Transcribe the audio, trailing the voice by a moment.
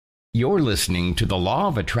You're listening to the Law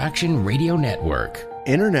of Attraction Radio Network.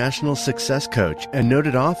 International success coach and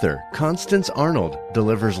noted author Constance Arnold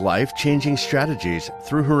delivers life-changing strategies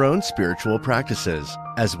through her own spiritual practices,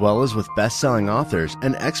 as well as with best-selling authors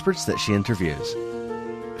and experts that she interviews.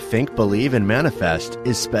 Think, Believe, and Manifest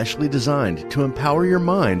is specially designed to empower your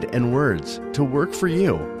mind and words to work for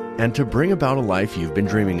you and to bring about a life you've been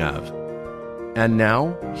dreaming of. And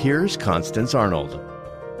now, here's Constance Arnold.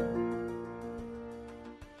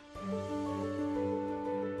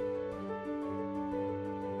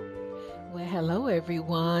 Hello,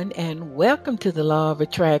 everyone, and welcome to the Law of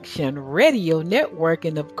Attraction Radio Network.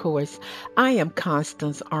 And of course, I am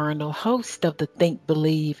Constance Arnold, host of the Think,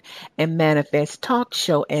 Believe, and Manifest talk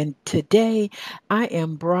show. And today I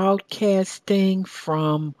am broadcasting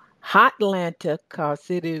from hot Atlanta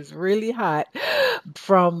because it is really hot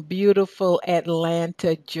from beautiful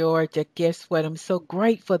Atlanta, Georgia. Guess what? I'm so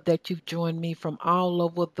grateful that you've joined me from all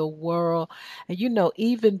over the world. And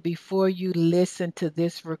even before you listen to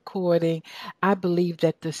this recording, I believe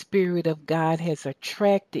that the Spirit of God has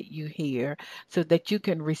attracted you here so that you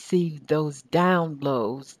can receive those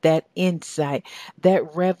downloads, that insight,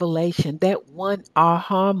 that revelation, that one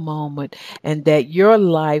aha moment, and that your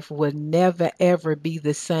life will never ever be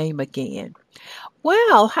the same again.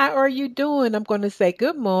 Well, how are you doing? I'm going to say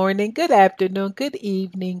good morning, good afternoon, good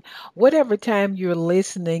evening, whatever time you're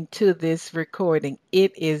listening to this recording,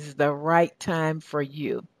 it is the right time for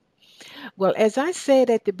you. Well, as I said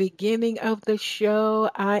at the beginning of the show,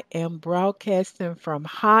 I am broadcasting from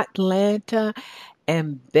hot Atlanta,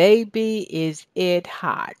 and baby, is it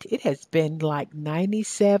hot. It has been like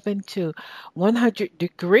 97 to 100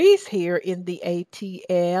 degrees here in the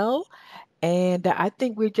ATL. And I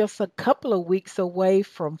think we're just a couple of weeks away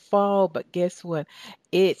from fall, but guess what?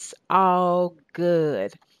 It's all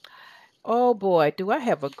good. Oh boy, do I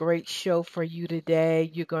have a great show for you today.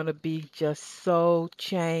 You're going to be just so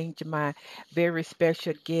changed. My very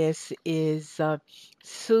special guest is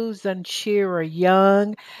Susan Shearer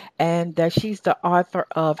Young, and she's the author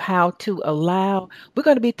of How to Allow. We're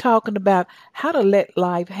going to be talking about how to let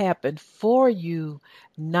life happen for you,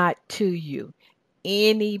 not to you.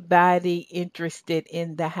 Anybody interested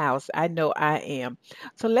in the house? I know I am.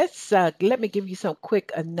 So let me give you some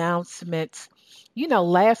quick announcements.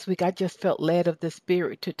 Last week I just felt led of the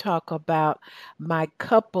Spirit to talk about my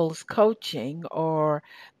couples coaching, or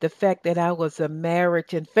the fact that I was a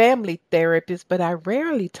marriage and family therapist, but I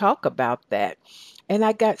rarely talk about that. And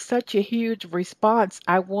I got such a huge response.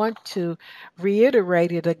 I want to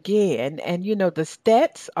reiterate it again. And the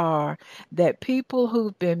stats are that people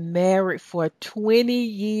who've been married for 20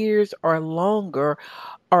 years or longer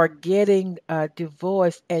are getting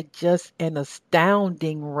divorced at just an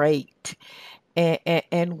astounding rate.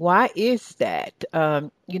 And why is that?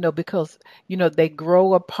 Because, they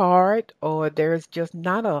grow apart, or there's just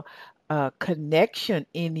not a connection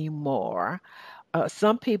anymore.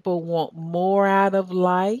 Some people want more out of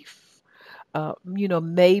life.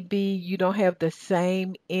 Maybe you don't have the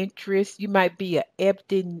same interest. You might be a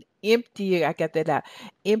empty, I got that out,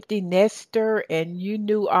 empty nester, and you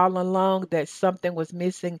knew all along that something was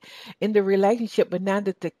missing in the relationship. But now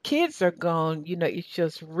that the kids are gone, it's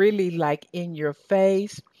just really like in your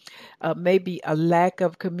face. Maybe a lack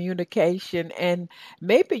of communication, and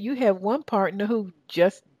maybe you have one partner who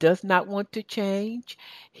just does not want to change.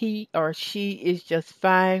 He or she is just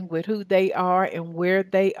fine with who they are and where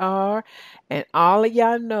they are. And all of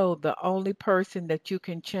y'all know the only person that you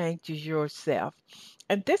can change is yourself.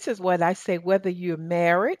 And this is what I say, whether you're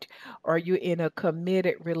married or you're in a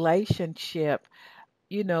committed relationship,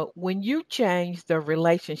 when you change, the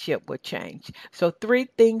relationship will change. So three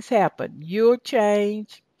things happen. You'll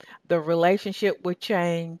change, the relationship will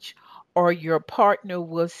change, or your partner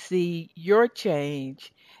will see your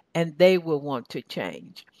change and they will want to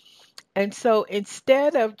change. And so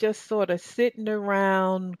instead of just sort of sitting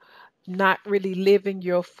around, not really living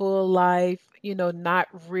your full life, not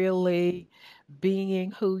really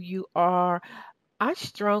being who you are, I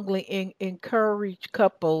strongly encourage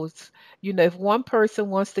couples, if one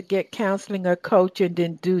person wants to get counseling or coaching,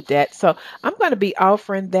 then do that. So I'm going to be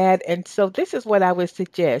offering that. And so this is what I would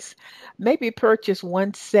suggest. Maybe purchase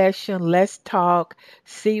one session, let's talk,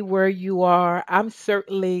 see where you are. I'm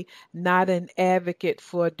certainly not an advocate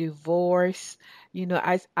for divorce.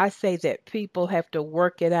 I say that people have to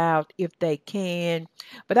work it out if they can.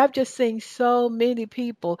 But I've just seen so many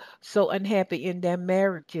people so unhappy in their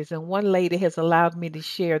marriages. And one lady has allowed me to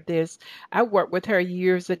share this. I worked with her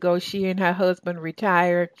years ago. She and her husband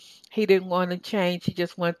retired. He didn't want to change. He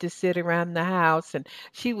just wanted to sit around the house. And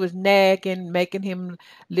she was nagging, making him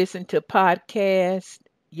listen to podcasts.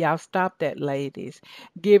 Y'all stop that, ladies.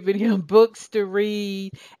 Giving him books to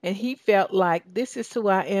read. And he felt like, this is who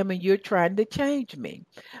I am and you're trying to change me.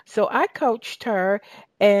 So I coached her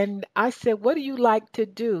and I said, what do you like to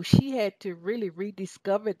do? She had to really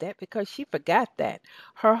rediscover that because she forgot that.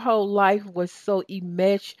 Her whole life was so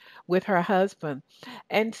enmeshed with her husband.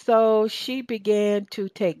 And so she began to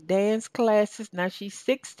take dance classes. Now she's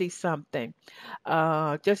 60 something,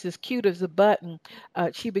 just as cute as a button.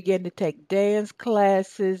 She began to take dance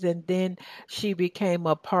classes, and then she became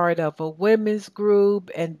a part of a women's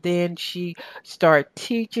group, and then she started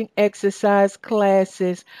teaching exercise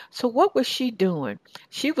classes. So, what was she doing?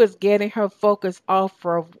 She was getting her focus off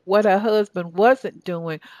of what her husband wasn't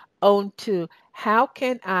doing onto how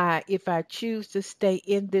can I, if I choose to stay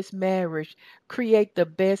in this marriage, create the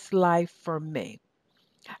best life for me.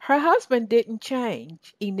 Her husband didn't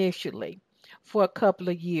change initially for a couple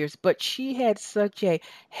of years, but she had such a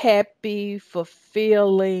happy,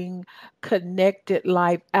 fulfilling, connected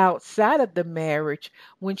life outside of the marriage.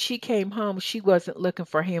 When she came home, she wasn't looking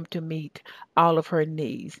for him to meet all of her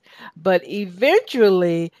needs. But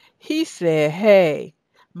eventually, he said, hey,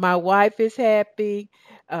 my wife is happy.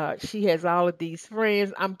 She has all of these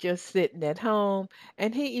friends. I'm just sitting at home.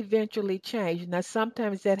 And he eventually changed. Now,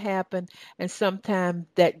 sometimes that happens and sometimes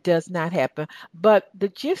that does not happen. But the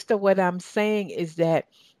gist of what I'm saying is that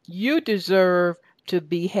you deserve to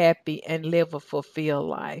be happy and live a fulfilled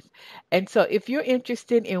life. And so, if you're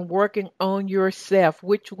interested in working on yourself,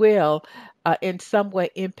 which will in some way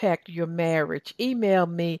impact your marriage, email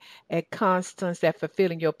me at Constance at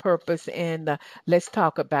Fulfilling Your Purpose and let's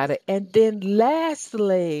talk about it. And then,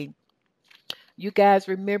 lastly, you guys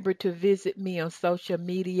remember to visit me on social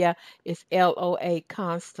media. It's LOA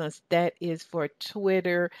Constance. That is for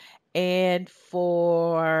Twitter and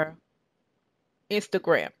for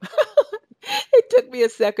Instagram. It took me a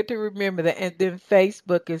second to remember that. And then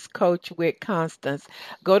Facebook is Coach with Constance.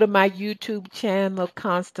 Go to my YouTube channel,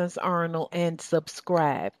 Constance Arnold, and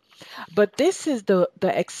subscribe. But this is the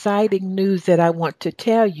exciting news that I want to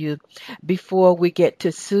tell you before we get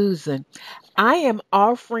to Susan. I am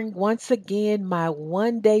offering once again my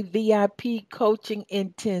 1 day VIP coaching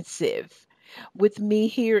intensive with me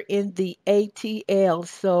here in the ATL.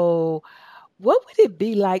 So what would it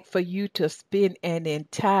be like for you to spend an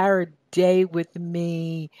entire day with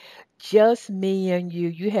me? Just me and you.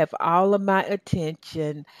 You have all of my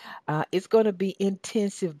attention. It's going to be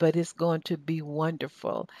intensive, but it's going to be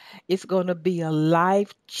wonderful. It's going to be a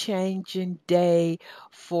life changing day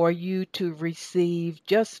for you to receive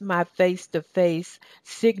just my face to face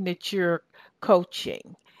signature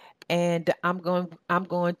coaching, and I'm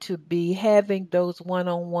going to be having those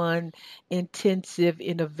one-on-one intensive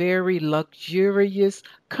in a very luxurious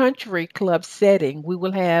country club setting. We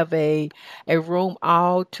will have a room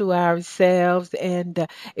all to ourselves, and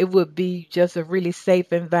it would be just a really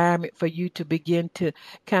safe environment for you to begin to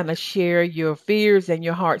kind of share your fears and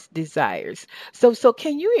your heart's desires. So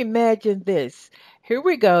can you imagine this? Here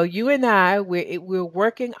we go. You and I, we're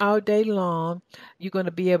working all day long. You're going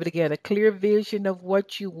to be able to get a clear vision of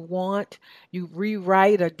what you want. You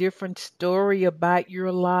rewrite a different story about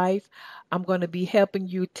your life. I'm going to be helping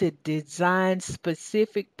you to design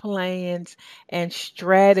specific plans and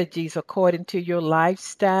strategies according to your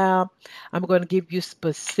lifestyle. I'm going to give you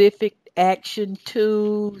specific action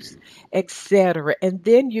tools, etc. And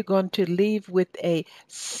then you're going to leave with a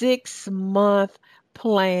 6 month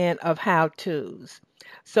plan of how to's.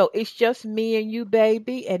 So it's just me and you,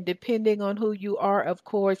 baby. And depending on who you are, of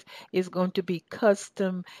course, it's going to be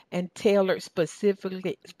custom and tailored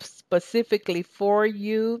specifically for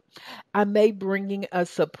you. I may bring in a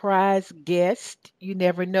surprise guest. You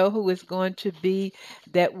never know who is going to be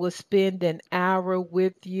that will spend an hour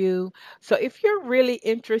with you. So if you're really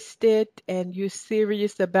interested and you're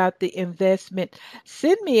serious about the investment,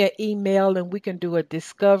 send me an email and we can do a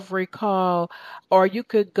discovery call. Or you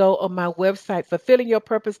could go on my website,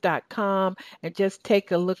 fulfillingyourpurpose.com, and just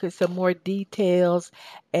take a look at some more details.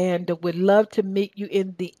 And would love to meet you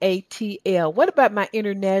in the ATL. What about my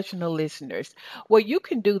international listeners? Well, you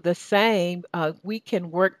can do the same. We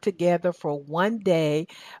can work together for 1 day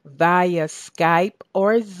via Skype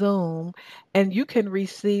or Zoom, and you can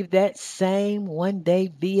receive that same 1 day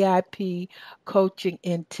VIP coaching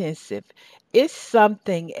intensive. It's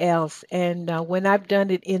something else. And when I've done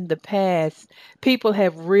it in the past, people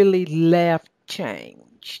have really left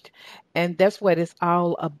changed. And that's what it's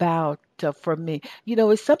all about for me. You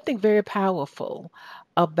know, it's something very powerful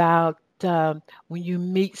about when you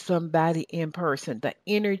meet somebody in person. The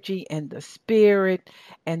energy and the spirit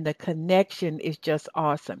and the connection is just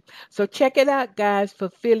awesome. So check it out, guys,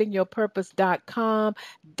 fulfillingyourpurpose.com.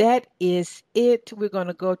 That is it. We're going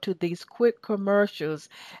to go to these quick commercials,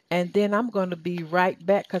 and then I'm going to be right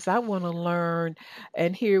back because I want to learn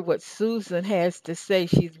and hear what Susan has to say.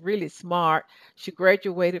 She's really smart. She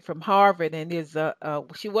graduated from Harvard and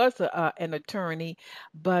she was an attorney,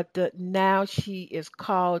 but now she is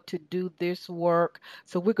called to do this work.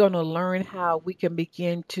 So we're going to learn how we can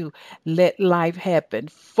begin to let life happen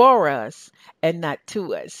for us and not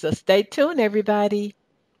to us. So stay tuned, everybody.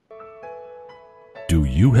 Do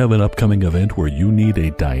you have an upcoming event where you need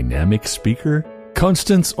a dynamic speaker?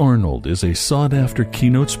 Constance Arnold is a sought-after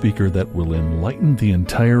keynote speaker that will enlighten the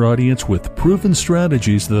entire audience with proven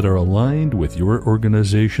strategies that are aligned with your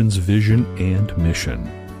organization's vision and mission.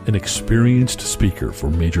 An experienced speaker for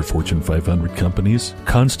major Fortune 500 companies,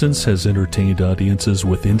 Constance has entertained audiences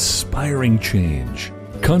with inspiring change.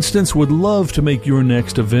 Constance would love to make your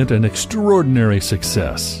next event an extraordinary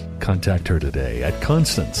success. Contact her today at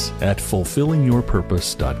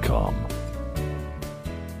Constance@fulfillingyourpurpose.com.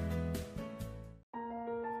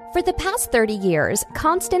 For the past 30 years,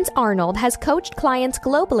 Constance Arnold has coached clients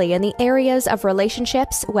globally in the areas of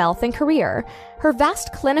relationships, wealth, and career. Her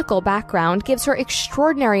vast clinical background gives her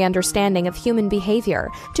extraordinary understanding of human behavior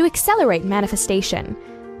to accelerate manifestation.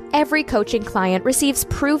 Every coaching client receives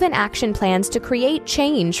proven action plans to create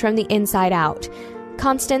change from the inside out.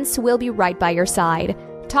 Constance will be right by your side.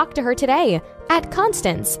 Talk to her today at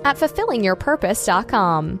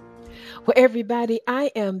Constance@fulfillingyourpurpose.com. Well, everybody,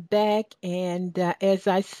 I am back, and as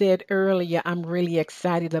I said earlier, I'm really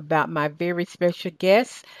excited about my very special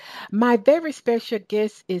guest. My very special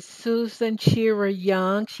guest is Susan Shearer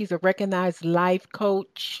Young. She's a recognized life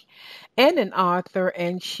coach and an author,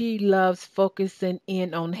 and she loves focusing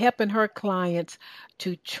in on helping her clients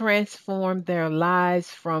to transform their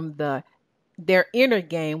lives from their inner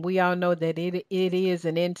game. We all know that it is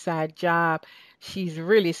an inside job. She's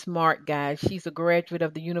really smart, guys. She's a graduate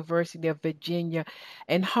of the University of Virginia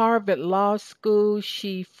and Harvard Law School.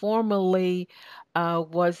 She formerly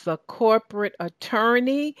was a corporate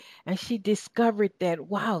attorney, and she discovered that,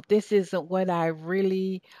 wow, this isn't what I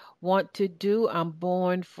really want to do. I'm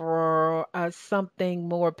born for something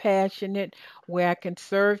more passionate where I can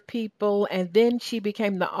serve people. And then she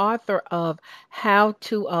became the author of How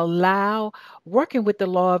to Allow, working with the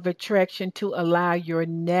law of attraction to allow your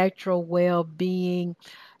natural well being.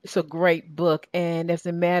 It's a great book. And as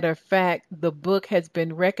a matter of fact, the book has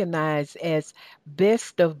been recognized as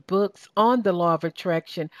best of books on the law of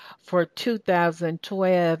attraction for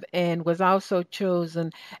 2012 and was also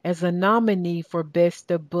chosen as a nominee for best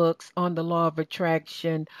of books on the law of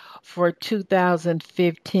attraction for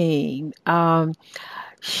 2015.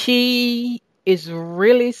 She is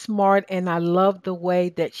really smart, and I love the way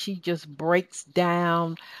that she just breaks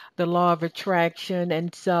down the law of attraction.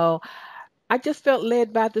 And so I just felt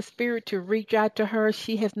led by the Spirit to reach out to her.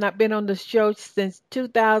 She has not been on the show since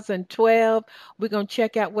 2012. We're going to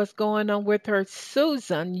check out what's going on with her.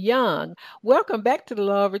 Susan Young, welcome back to the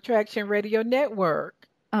Law of Attraction Radio Network.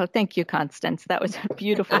 Oh, thank you, Constance. That was a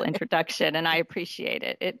beautiful introduction, and I appreciate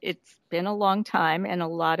it. It's been a long time, and a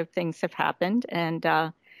lot of things have happened, and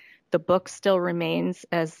the book still remains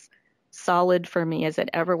as solid for me as it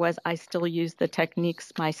ever was. I still use the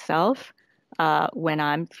techniques myself when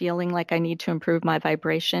I'm feeling like I need to improve my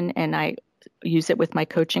vibration, and I use it with my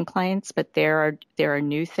coaching clients. But there are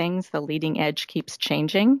new things. The leading edge keeps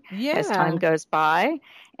changing as time goes by,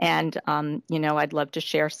 and I'd love to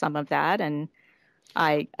share some of that. And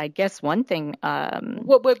I guess one thing.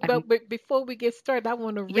 But before we get started, I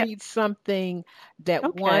want to read something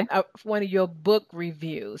that one of your book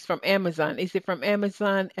reviews from Amazon. Is it from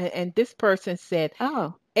Amazon? And this person said,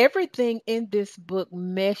 Oh, everything in this book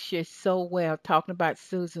meshes so well, talking about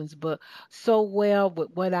Susan's book, so well with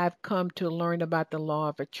what I've come to learn about the law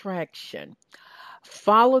of attraction.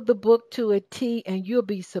 Follow the book to a T, and you'll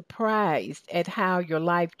be surprised at how your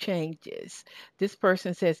life changes. This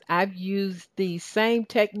person says, I've used these same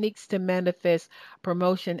techniques to manifest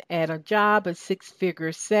promotion at a job, a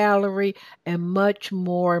six-figure salary, and much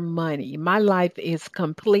more money. My life is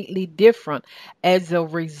completely different as a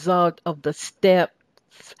result of the steps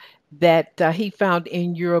that he found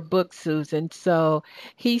in your book, Susan. So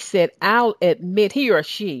he said, he or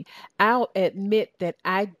she, I'll admit that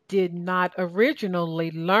I did not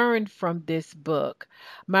originally learn from this book.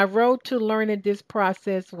 My road to learning this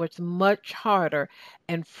process was much harder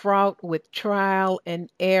and fraught with trial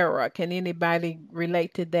and error. Can anybody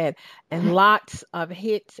relate to that? And lots of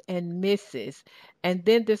hits and misses. And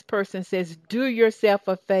then this person says, do yourself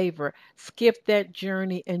a favor, skip that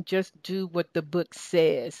journey and just do what the book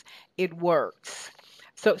says. It works.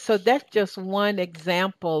 So that's just one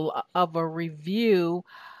example of a review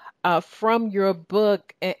from your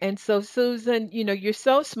book. And so, Susan, you're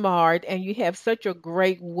so smart and you have such a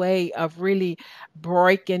great way of really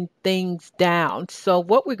breaking things down. So,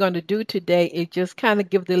 what we're going to do today is just kind of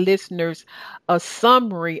give the listeners a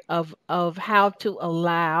summary of how to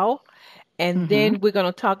allow. And Mm-hmm. then we're going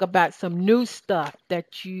to talk about some new stuff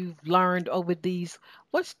that you've learned over these,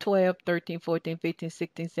 what's 12, 13, 14, 15,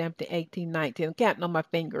 16, 17, 18, 19. I'm counting on my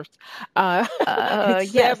fingers.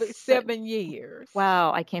 It's seven, Yes. 7 years.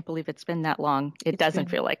 Wow, I can't believe it's been that long. It It's doesn't been,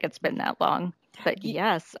 feel like it's been that long. But ye-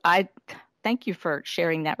 yes, I thank you for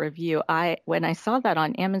sharing that review. When I saw that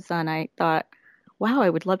on Amazon, I thought, wow, I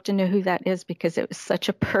would love to know who that is because it was such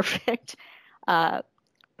a uh,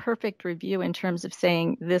 perfect review in terms of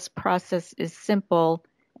saying this process is simple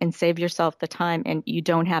and save yourself the time and you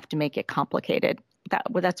don't have to make it complicated.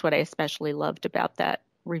 That's what I especially loved about that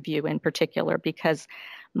review in particular because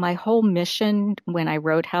my whole mission when I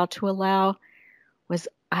wrote How to Allow was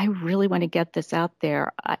I really want to get this out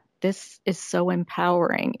there. This is so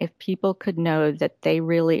empowering. If people could know that they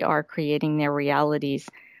really are creating their realities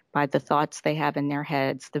by the thoughts they have in their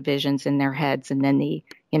heads, the visions in their heads, and then the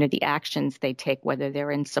actions they take, whether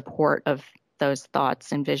they're in support of those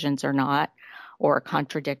thoughts and visions or not, or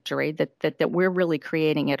contradictory, that we're really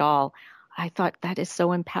creating it all. I thought that is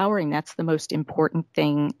so empowering. That's the most important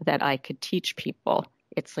thing that I could teach people.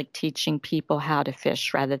 It's like teaching people how to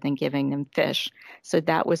fish rather than giving them fish. So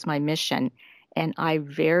that was my mission. And I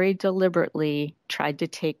very deliberately tried to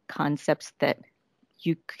take concepts that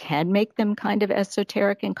you can make them kind of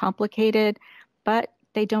esoteric and complicated, but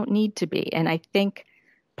they don't need to be. And I think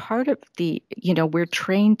part of we're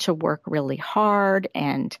trained to work really hard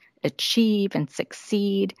and achieve and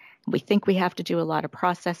succeed. We think we have to do a lot of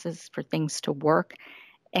processes for things to work.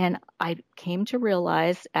 And I came to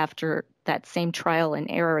realize after that same trial and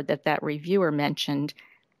error that reviewer mentioned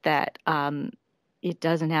that it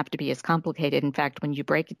doesn't have to be as complicated. In fact, when you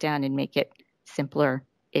break it down and make it simpler,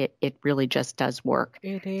 it really just does work.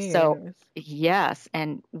 it is. So yes,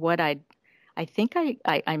 and what I think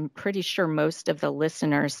I'm pretty sure most of the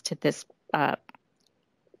listeners to this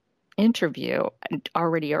interview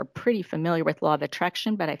already are pretty familiar with law of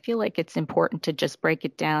attraction, but I feel like it's important to just break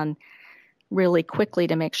it down really quickly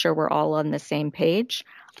to make sure we're all on the same page.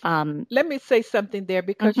 Let me say something there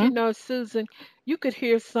because, Mhm. Susan, you could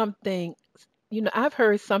hear something, I've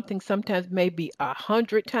heard something sometimes maybe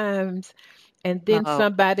 100 times, and then Oh,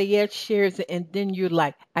 somebody else shares it, and then you're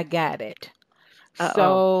like, I got it. uh-oh.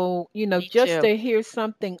 So, Me just too. to hear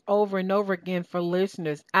something over and over again for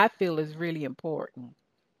listeners, I feel is really important.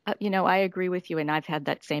 I agree with you, and I've had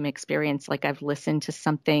that same experience. Like I've listened to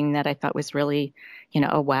something that I thought was really,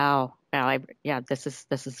 oh wow, yeah, this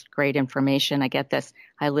is great information. I get this.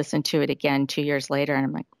 I listened to it again 2 years later, and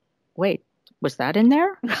I'm like, wait, was that in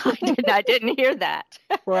there? I didn't hear that.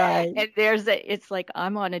 Right. And it's like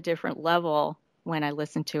I'm on a different level when I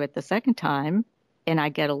listen to it the second time, and I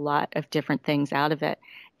get a lot of different things out of it.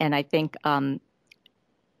 And I think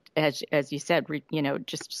as you said,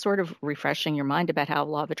 just sort of refreshing your mind about how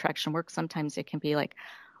law of attraction works. Sometimes it can be like,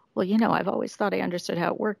 well, I've always thought I understood how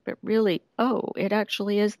it worked, but really, oh, it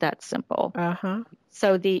actually is that simple. Uh-huh.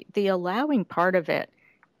 So the allowing part of it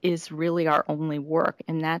is really our only work,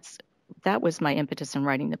 and that was my impetus in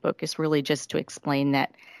writing the book is really just to explain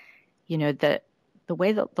that, the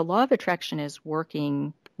way that the law of attraction is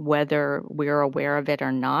working, whether we're aware of it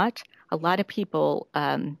or not. A lot of people,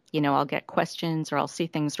 I'll get questions or I'll see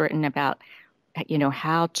things written about,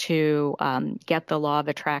 how to get the law of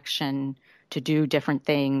attraction to do different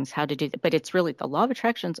things, how to do that. But it's really the law of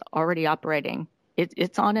attraction's already operating.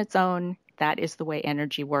 It's on its own. That is the way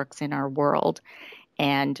energy works in our world.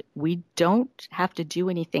 And we don't have to do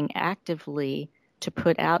anything actively to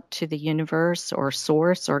put out to the universe or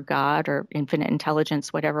source or God or infinite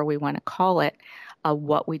intelligence, whatever we want to call it,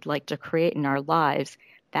 what we'd like to create in our lives.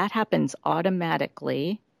 That happens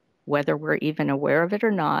automatically, whether we're even aware of it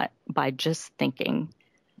or not, by just thinking.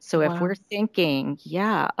 So if we're Wow. thinking,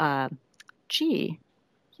 gee,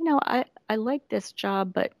 I like this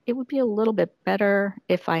job, but it would be a little bit better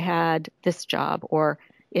if I had this job, or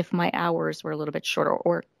if my hours were a little bit shorter,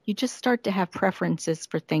 or you just start to have preferences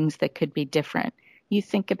for things that could be different. You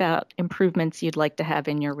think about improvements you'd like to have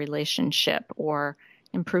in your relationship, or,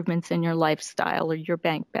 improvements in your lifestyle or your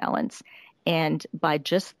bank balance. And by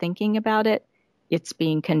just thinking about it, it's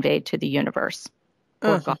being conveyed to the universe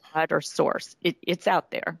or God or source. It's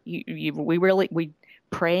out there.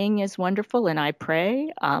 Praying is wonderful, and I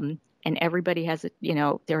pray. And everybody has,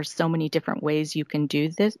 there are so many different ways you can do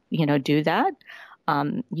this, do that.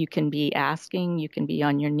 You can be asking, you can be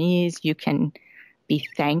on your knees, you can be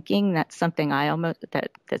thanking. That's something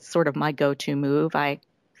that's sort of my go-to move. I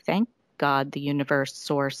thank God, the universe,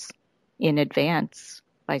 source in advance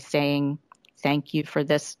by saying, thank you for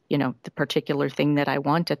this, the particular thing that I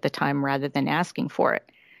want at the time rather than asking for it.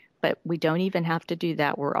 But we don't even have to do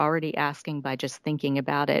that. We're already asking by just thinking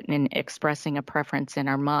about it and expressing a preference in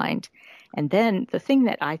our mind. And then the thing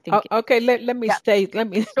that I think... Okay, let me stay.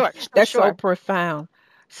 Sure, That's sure. so profound.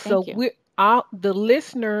 So Thank you. the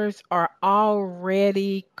listeners are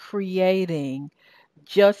already creating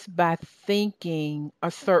just by thinking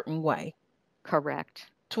a certain way. Correct.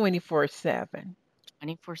 24/7.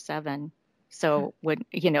 24/7. So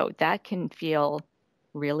that can feel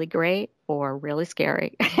really great or really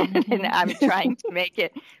scary. And I'm trying to make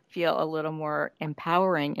it feel a little more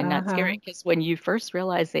empowering and not scary, because when you first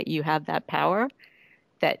realize that you have that power,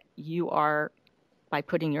 that you are, by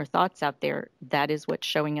putting your thoughts out there, that is what's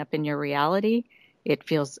showing up in your reality. It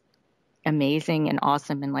feels amazing and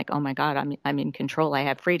awesome and like, oh my God, I'm in control. I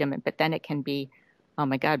have freedom. But then it can be, oh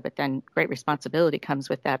my God, but then great responsibility comes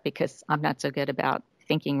with that, because I'm not so good about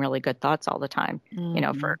thinking really good thoughts all the time.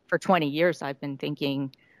 For 20 years, I've been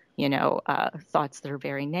thinking, thoughts that are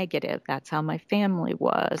very negative. That's how my family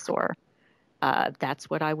was, or that's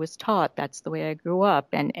what I was taught. That's the way I grew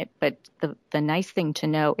up. But the nice thing to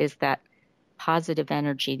know is that positive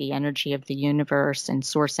energy, the energy of the universe, and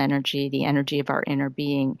source energy, the energy of our inner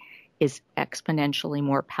being, is exponentially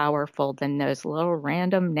more powerful than those little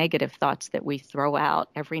random negative thoughts that we throw out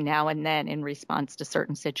every now and then in response to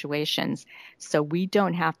certain situations. So we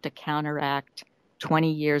don't have to counteract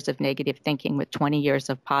 20 years of negative thinking with 20 years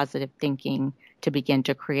of positive thinking to begin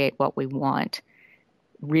to create what we want.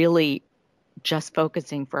 Really, just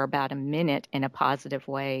focusing for about a minute in a positive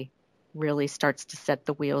way really starts to set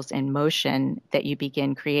the wheels in motion that you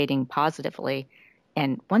begin creating positively.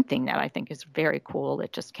 And one thing that I think is very cool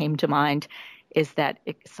that just came to mind is that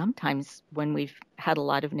sometimes when we've had a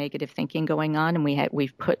lot of negative thinking going on and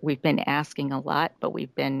we've been asking a lot, but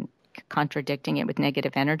we've been contradicting it with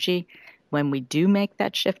negative energy, when we do make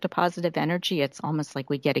that shift to positive energy, it's almost like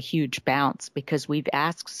we get a huge bounce because we've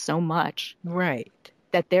asked so much. Right.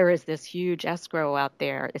 That there is this huge escrow out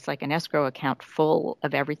there. It's like an escrow account full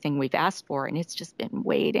of everything we've asked for, and it's just been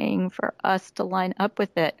waiting for us to line up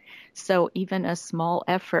with it. So even a small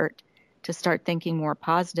effort to start thinking more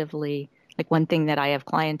positively, like one thing that I have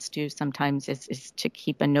clients do sometimes is to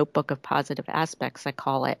keep a notebook of positive aspects, I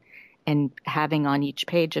call it, and having on each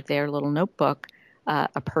page of their little notebook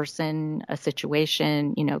a person, a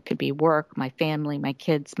situation, could be work, my family, my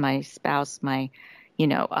kids, my spouse, my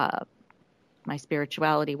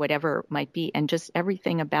spirituality, whatever it might be, and just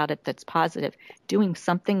everything about it that's positive. Doing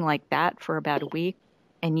something like that for about a week,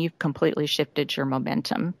 and you've completely shifted your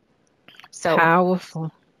momentum. So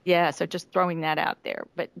powerful. Yeah, so just throwing that out there.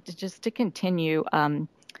 But just to continue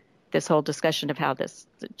this whole discussion of how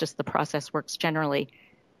just the process works generally,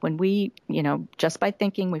 when we, just by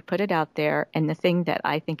thinking, we put it out there, and the thing that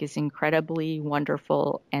I think is incredibly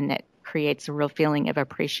wonderful and that creates a real feeling of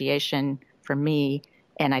appreciation for me,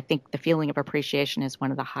 and I think the feeling of appreciation is one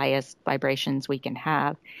of the highest vibrations we can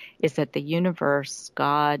have, is that the universe,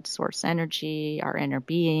 God, source energy, our inner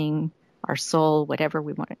being, our soul, whatever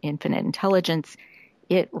we want, infinite intelligence,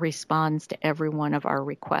 it responds to every one of our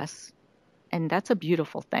requests. And that's a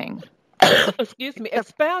beautiful thing. Excuse me,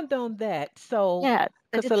 expound on that. So, yeah,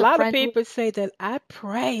 because a lot of people say that I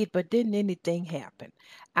prayed, but didn't anything happen.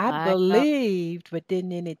 I believed, but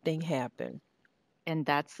didn't anything happen. And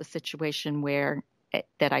that's the situation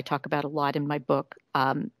that I talk about a lot in my book.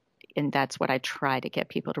 And that's what I try to get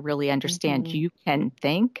people to really understand. You can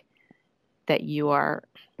think that you are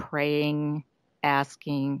praying,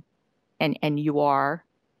 asking, and you are,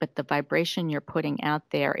 but the vibration you're putting out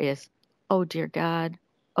there is, oh, dear God,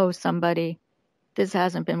 oh, somebody, this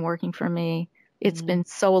hasn't been working for me. It's been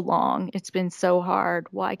so long. It's been so hard.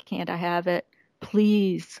 Why can't I have it?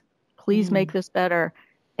 Please make this better.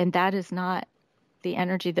 And that is not the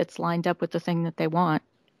energy that's lined up with the thing that they want.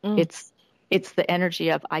 It's the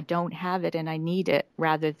energy of, I don't have it and I need it,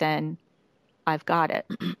 rather than I've got it.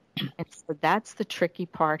 And so that's the tricky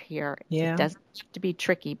part here. Yeah. It doesn't have to be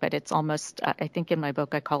tricky, but it's almost, I think in my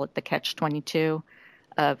book, I call it the catch-22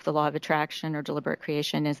 of the law of attraction or deliberate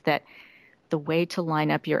creation, is that the way to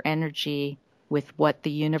line up your energy with what the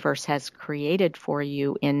universe has created for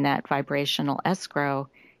you in that vibrational escrow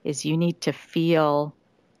is you need to feel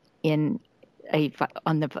on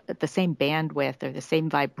the same bandwidth or the same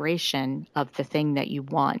vibration of the thing that you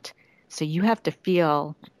want. So you have to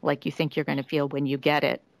feel like you think you're going to feel when you get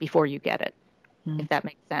it before you get it, if that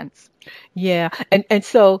makes sense. Yeah. And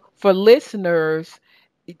so for listeners,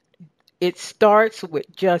 it, it starts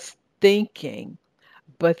with just thinking,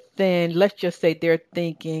 but then let's just say they're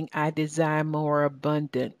thinking, I desire more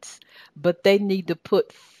abundance, but they need to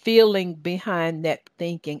put feeling behind that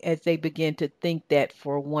thinking as they begin to think that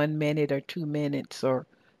for 1 minute or 2 minutes or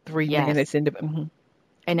three Yes. minutes.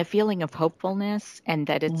 And a feeling of hopefulness and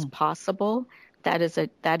that it's possible. That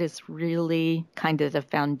is really kind of the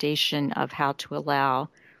foundation of how to allow.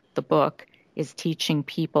 The book is teaching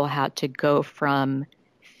people how to go from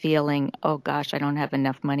feeling, oh gosh, I don't have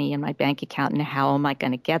enough money in my bank account and how am I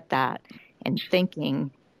going to get that? And thinking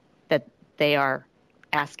that they are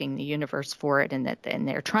asking the universe for it and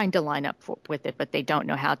they're trying to line up with it, but they don't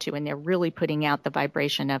know how to. And they're really putting out the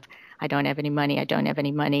vibration of, I don't have any money. I don't have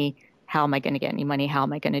any money. How am I going to get any money? How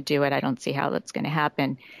am I going to do it? I don't see how that's going to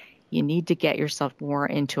happen. You need to get yourself more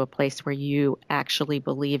into a place where you actually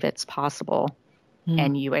believe it's possible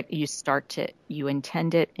and you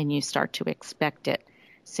intend it and you start to expect it.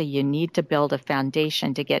 So you need to build a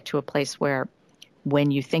foundation to get to a place where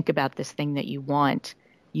when you think about this thing that you want,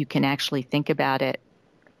 you can actually think about it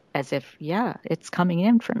as if, yeah, it's coming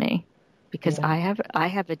in for me because I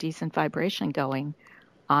have a decent vibration going.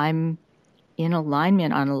 I'm in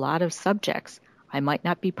alignment on a lot of subjects. I might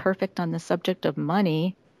not be perfect on the subject of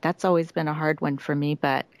money. That's always been a hard one for me,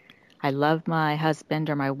 but I love my husband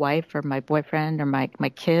or my wife or my boyfriend or my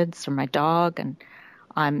kids or my dog, and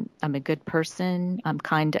I'm a good person. I'm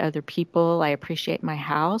kind to other people. I appreciate my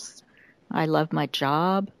house. I love my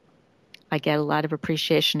job. I get a lot of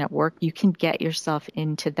appreciation at work. You can get yourself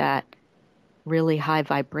into that really high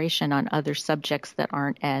vibration on other subjects that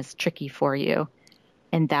aren't as tricky for you.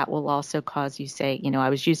 And that will also cause you say, I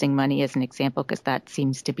was using money as an example because that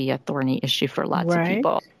seems to be a thorny issue for lots of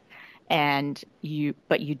people.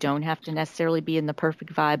 But you don't have to necessarily be in the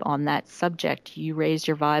perfect vibe on that subject. You raise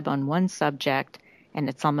your vibe on one subject and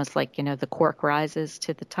it's almost like, the cork rises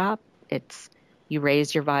to the top. You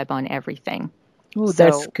raise your vibe on everything. Oh,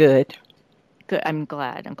 that's good. Good. I'm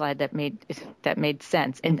glad that made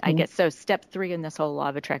sense. And I guess so step 3 in this whole law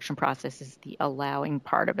of attraction process is the allowing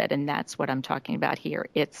part of it. And that's what I'm talking about here.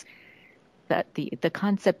 It's that the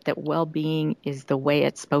concept that well-being is the way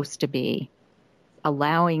it's supposed to be.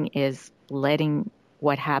 Allowing is letting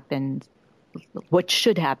what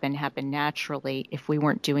should happen naturally if we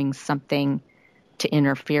weren't doing something to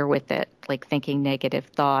interfere with it, like thinking negative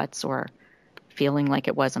thoughts or feeling like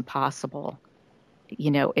it wasn't possible.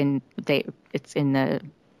 It's in the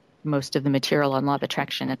most of the material on law of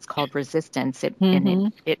attraction. It's called resistance.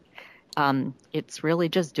 It's really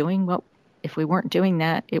just doing what, if we weren't doing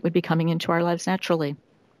that, it would be coming into our lives naturally.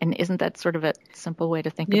 And isn't that sort of a simple way to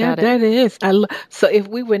think about it? Yeah, that is. So if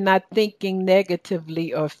we were not thinking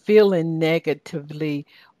negatively or feeling negatively,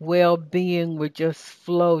 well-being would just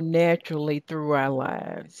flow naturally through our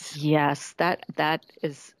lives. Yes, that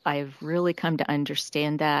is, I've really come to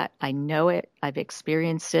understand that. I know it. I've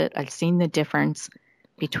experienced it. I've seen the difference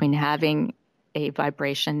between having a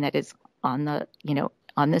vibration that is on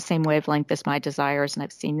the same wavelength as my desires. And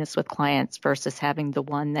I've seen this with clients versus having the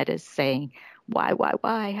one that is saying,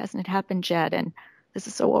 why hasn't it happened yet? And this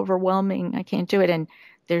is so overwhelming. I can't do it. And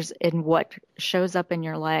what shows up in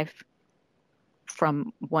your life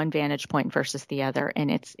from one vantage point versus the other. And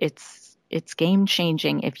it's game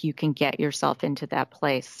changing if you can get yourself into that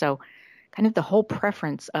place. So kind of the whole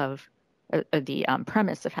preference of the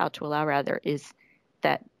premise of how to allow rather is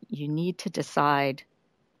that you need to decide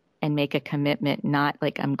and make a commitment, not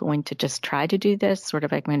like I'm going to just try to do this, sort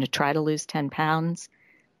of like I'm going to try to lose 10 pounds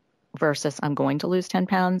versus I'm going to lose 10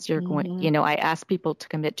 pounds. You're going, I ask people to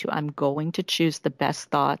commit to, I'm going to choose the best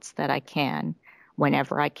thoughts that I can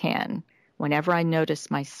whenever I can. Whenever I notice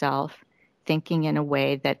myself thinking in a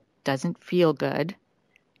way that doesn't feel good,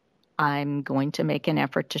 I'm going to make an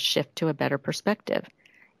effort to shift to a better perspective.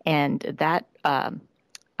 And that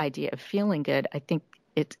idea of feeling good, I think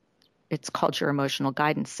it's called your emotional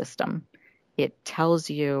guidance system. It tells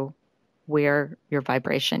you where your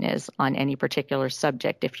vibration is on any particular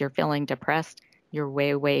subject. If you're feeling depressed, you're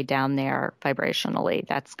way, way down there vibrationally.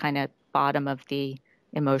 That's kind of bottom of the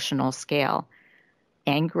emotional scale.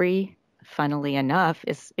 Angry, funnily enough,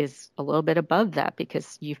 is a little bit above that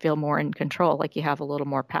because you feel more in control, like you have a little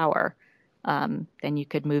more power. Then you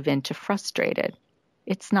could move into frustrated.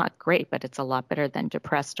 It's not great, but it's a lot better than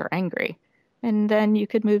depressed or angry. And then you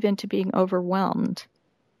could move into being overwhelmed,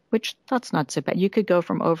 which that's not so bad. You could go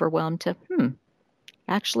from overwhelmed to,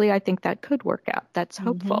 actually, I think that could work out. That's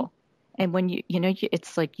hopeful. And when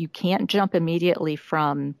it's like you can't jump immediately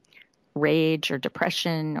from rage or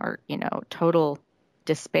depression or, total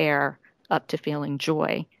despair up to feeling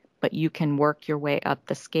joy, but you can work your way up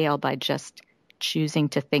the scale by just choosing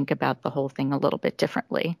to think about the whole thing a little bit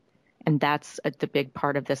differently. And that's the big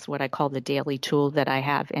part of this, what I call the daily tool that I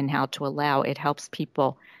have in How to Allow. It helps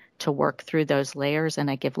people to work through those layers. And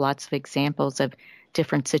I give lots of examples of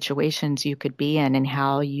different situations you could be in and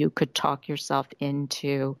how you could talk yourself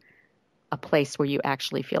into a place where you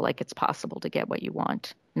actually feel like it's possible to get what you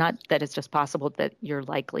want. Not that it's just possible, that you're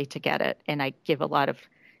likely to get it. And I give a lot of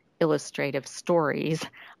illustrative stories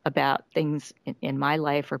about things in my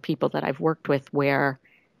life or people that I've worked with where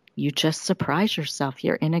you just surprise yourself.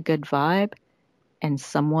 You're in a good vibe. And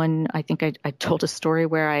someone, I think I told a story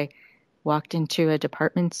where I walked into a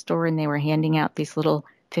department store and they were handing out these little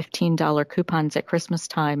 $15 coupons at Christmas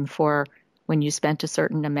time for when you spent a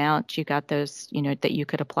certain amount, you got those, that you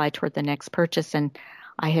could apply toward the next purchase. And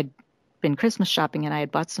I had been Christmas shopping and I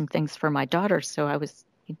had bought some things for my daughter. So I was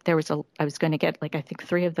going to get I think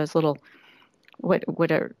 3 of those little,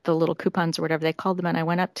 what are the little coupons or whatever they called them. And I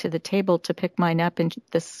went up to the table to pick mine up. And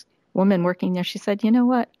this woman working there, she said, you know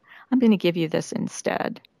what? I'm going to give you this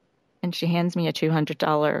instead. And she hands me a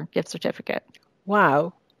 $200 gift certificate.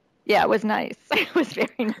 Wow. Yeah, it was nice. It was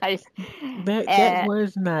very nice. That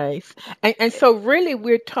was nice. And so really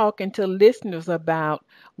we're talking to listeners about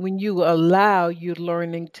when you allow, you're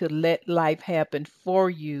learning to let life happen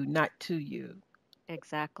for you, not to you.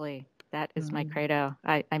 Exactly. That is my credo.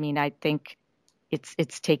 I mean, I think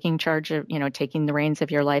it's taking charge of, taking the reins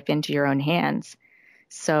of your life into your own hands.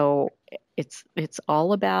 So it's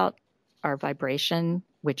all about our vibration,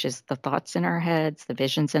 which is the thoughts in our heads, the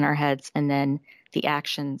visions in our heads, and then the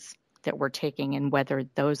actions that we're taking, and whether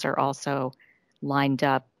those are also lined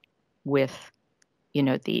up with,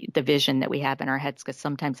 the vision that we have in our heads. Because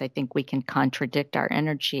sometimes I think we can contradict our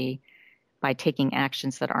energy by taking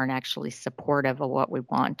actions that aren't actually supportive of what we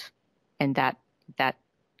want. And that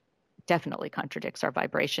definitely contradicts our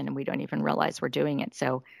vibration, and we don't even realize we're doing it.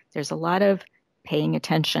 So there's a lot of paying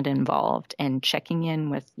attention involved and checking in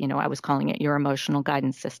with, I was calling it your emotional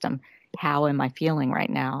guidance system. How am I feeling right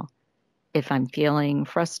now? If I'm feeling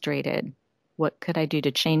frustrated, what could I do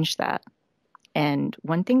to change that? And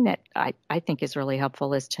one thing that I think is really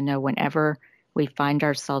helpful is to know whenever we find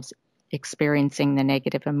ourselves experiencing the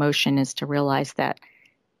negative emotion is to realize that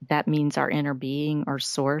means our inner being or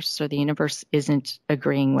source or the universe isn't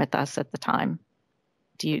agreeing with us at the time.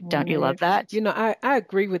 Don't you love that? I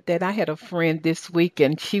agree with that. I had a friend this week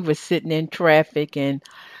and she was sitting in traffic and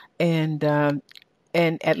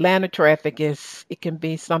Atlanta traffic it can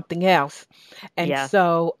be something else. And Yeah.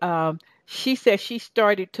 so she said she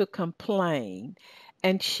started to complain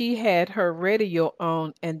and she had her radio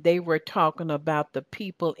on and they were talking about the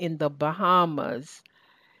people in the Bahamas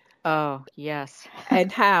Oh, yes.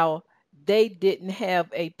 and how they didn't have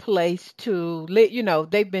a place to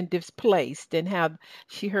live, they've been displaced, and how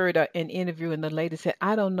she heard an interview and the lady said,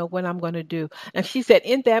 I don't know what I'm going to do. And she said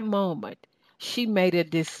in that moment, she made a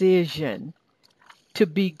decision to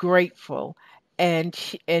be grateful. And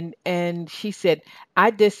she said,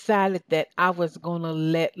 I decided that I was going to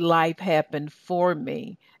let life happen for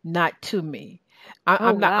me, not to me. Oh,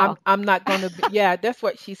 I'm not. wow. I'm not going to be. Yeah, that's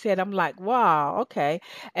what she said. I'm like, wow, okay.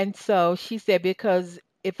 And so she said, because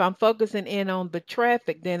if I'm focusing in on the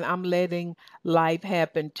traffic, then I'm letting life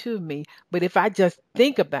happen to me. But if I just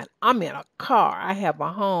think about it, I'm in a car, I have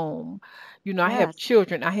a home, I have Yes.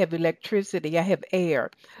 children, I have electricity, I have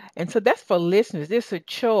air. And so that's for listeners. It's a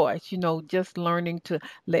choice, just learning to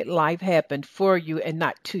let life happen for you and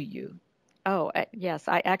not to you. Oh, yes.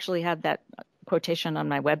 I actually have that quotation on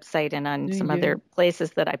my website and on Do some you? other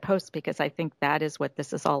places that I post because I think that is what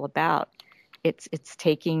this is all about. It's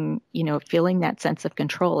taking, feeling that sense of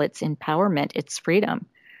control. It's empowerment. It's freedom.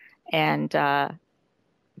 And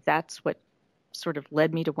that's what sort of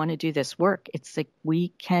led me to want to do this work. It's like we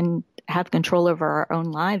can have control over our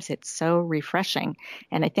own lives. It's so refreshing.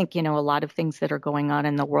 And I think, a lot of things that are going on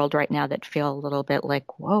in the world right now that feel a little bit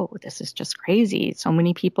like, whoa, this is just crazy. So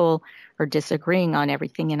many people are disagreeing on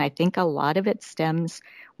everything. And I think a lot of it stems,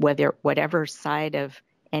 whatever side of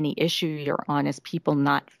any issue you're on, is people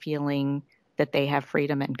not feeling that they have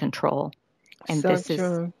freedom and control. And So this is,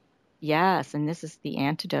 true. yes, and this is the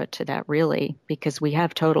antidote to that, really, because we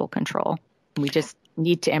have total control. We just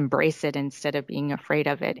need to embrace it instead of being afraid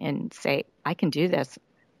of it and say, I can do this.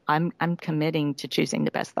 I'm committing to choosing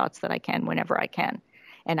the best thoughts that I can whenever I can.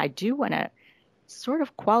 And I do want to sort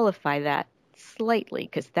of qualify that slightly,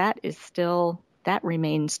 because that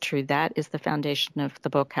remains true. That is the foundation of the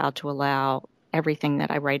book, How to Allow, everything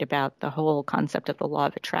that I write about, the whole concept of the law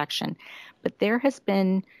of attraction. But there has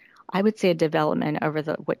been, I would say, a development over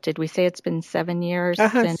what did we say? It's been 7 years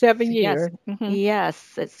since. 7 years. Yes,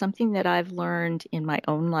 yes, it's something that I've learned in my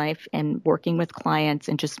own life and working with clients,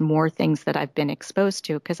 and just more things that I've been exposed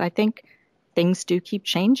to, because I think things do keep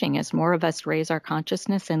changing as more of us raise our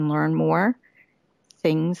consciousness and learn more.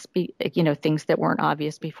 Things that weren't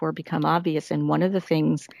obvious before become obvious. And one of the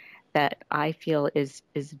things that I feel is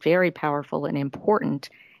very powerful and important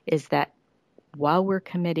is that while we're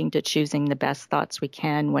committing to choosing the best thoughts we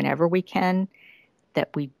can whenever we can, that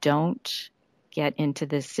we don't get into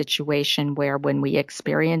this situation where when we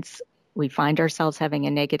find ourselves having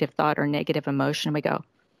a negative thought or negative emotion, we go,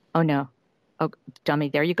 oh no, oh dummy,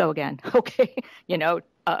 there you go again. Okay,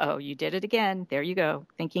 you did it again. There you go,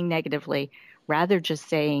 thinking negatively. Rather just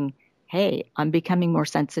saying, hey, I'm becoming more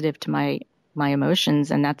sensitive to my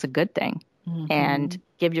emotions, and that's a good thing. And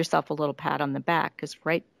give yourself a little pat on the back, because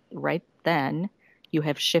right then you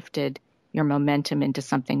have shifted your momentum into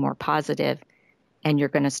something more positive, and you're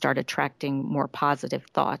going to start attracting more positive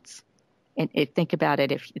thoughts. And think about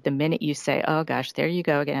it. If the minute you say, oh gosh, there you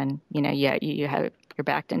go again, you're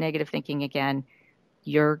back to negative thinking again,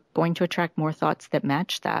 you're going to attract more thoughts that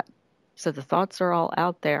match that. So the thoughts are all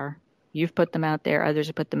out there. You've put them out there, others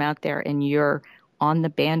have put them out there, and you're on the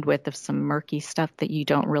bandwidth of some murky stuff that you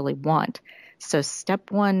don't really want. So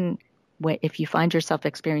step one, if you find yourself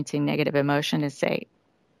experiencing negative emotion, is say,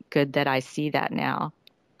 good that I see that now.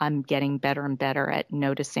 I'm getting better and better at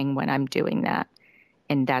noticing when I'm doing that,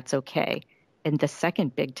 and that's okay. And the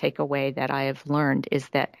second big takeaway that I have learned is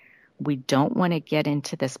that we don't want to get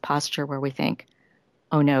into this posture where we think,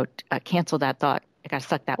 oh no, cancel that thought. I got to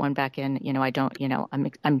suck that one back in.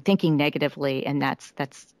 I'm thinking negatively, and that's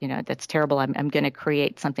terrible. I'm going to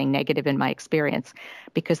create something negative in my experience,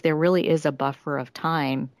 because there really is a buffer of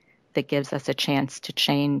time that gives us a chance to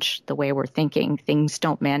change the way we're thinking. Things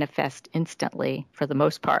don't manifest instantly for the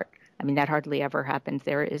most part. I mean, that hardly ever happens.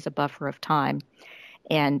 There is a buffer of time.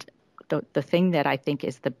 And the thing that I think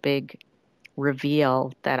is the big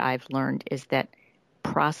reveal that I've learned is that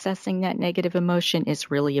processing that negative emotion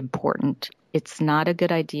is really important. It's not a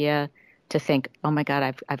good idea to think, oh my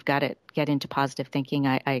God, I've got to get into positive thinking.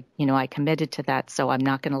 I committed to that, so I'm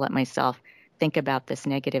not going to let myself think about this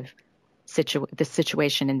negative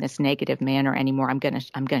situation in this negative manner anymore. I'm going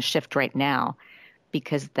to shift right now,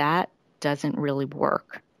 because that doesn't really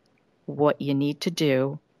work. What you need to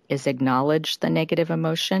do is acknowledge the negative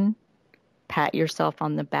emotion, pat yourself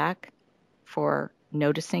on the back for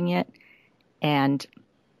noticing it, and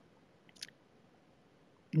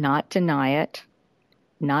not deny it,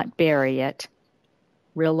 not bury it.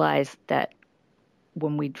 Realize that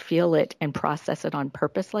when we feel it and process it on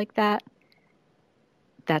purpose like that,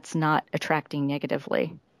 that's not attracting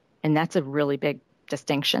negatively. And that's a really big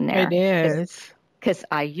distinction there. It is. Because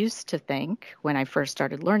I used to think, when I first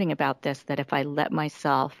started learning about this, that if I let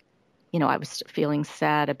myself, I was feeling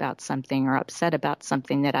sad about something or upset about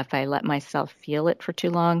something, that if I let myself feel it for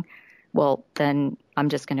too long, well, then I'm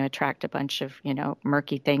just going to attract a bunch of,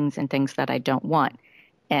 murky things and things that I don't want.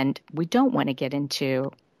 And we don't want to get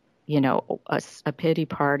into, a pity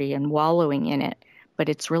party and wallowing in it. But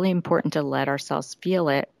it's really important to let ourselves feel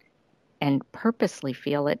it and purposely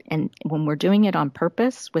feel it. And when we're doing it on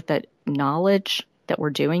purpose with the knowledge that we're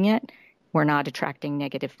doing it, we're not attracting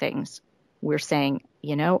negative things. We're saying,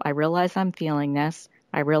 I realize I'm feeling this.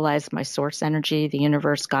 I realize my source energy, the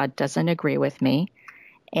universe, God, doesn't agree with me.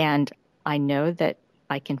 And I know that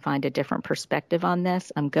I can find a different perspective on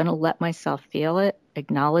this. I'm going to let myself feel it,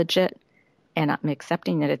 acknowledge it, and I'm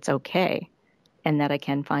accepting that it's okay and that I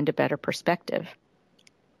can find a better perspective.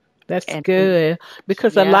 That's good,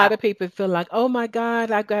 because a lot of people feel like, oh my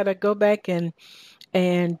God, I got to go back and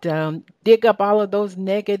dig up all of those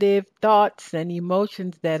negative thoughts and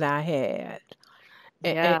emotions that I had.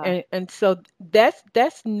 And so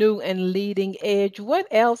that's new and leading edge. What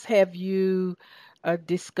else have you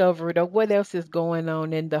discovered, or what else is going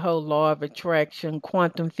on in the whole law of attraction,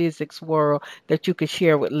 quantum physics world that you could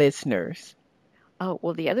share with listeners? Oh,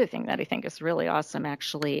 well, the other thing that I think is really awesome,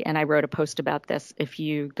 actually, and I wrote a post about this. If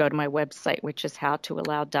you go to my website, which is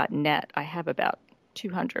howtoallow.net, I have about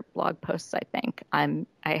 200 blog posts, I think. I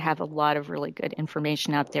have a lot of really good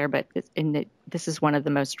information out there, but this is one of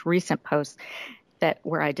the most recent posts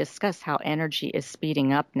where I discuss how energy is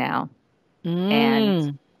speeding up now.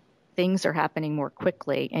 And things are happening more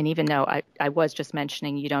quickly. And even though I was just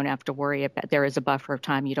mentioning, you don't have to worry about, there is a buffer of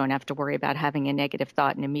time. You don't have to worry about having a negative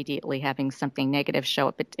thought and immediately having something negative show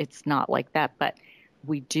up. It's not like that. But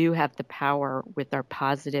we do have the power with our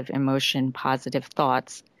positive emotion, positive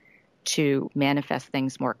thoughts to manifest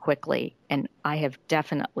things more quickly. And I have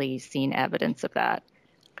definitely seen evidence of that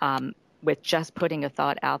with just putting a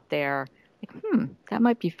thought out there, like, that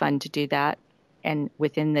might be fun to do that. And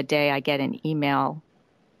within the day, I get an email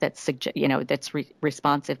that's that's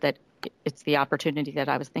responsive, that it's the opportunity that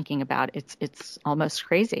I was thinking about. It's almost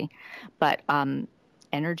crazy, but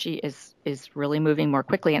energy is really moving more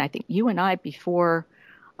quickly. And I think you and I, before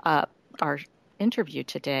our interview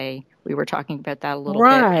today, we were talking about that a little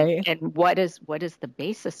Right. bit, and what is the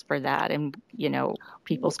basis for that? And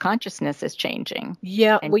people's consciousness is changing.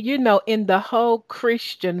 Yeah, And well, in the whole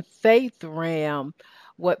Christian faith realm,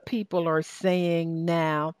 what people are saying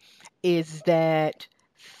now is that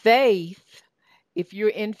faith, if you're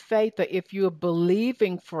in faith or if you're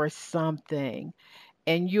believing for something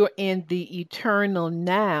and you're in the eternal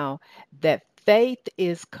now, that faith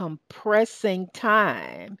is compressing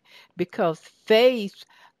time because faith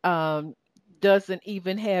um, doesn't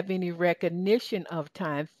even have any recognition of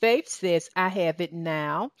time. Faith says, I have it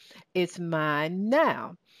now, it's mine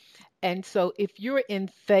now. And so, if you're in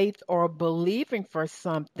faith or believing for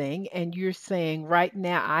something, and you're saying, right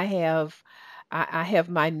now, I have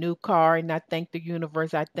my new car, and I thank the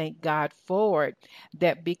universe, I thank God for it.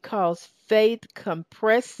 That because faith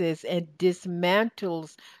compresses and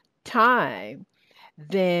dismantles time,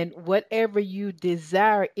 then whatever you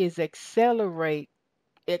desire is accelerated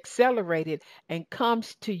and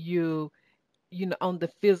comes to you, on the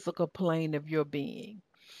physical plane of your being.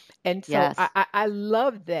 And so I, yes, I, I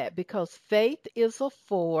love that because faith is a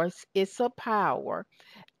force, it's a power.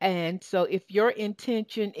 And so if your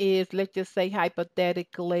intention is, let's just say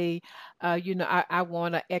hypothetically, I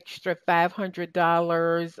want an extra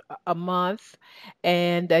 $500 a month,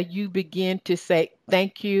 and you begin to say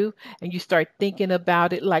thank you, and you start thinking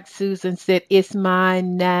about it, like Susan said, it's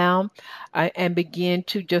mine now, and begin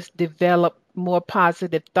to just develop more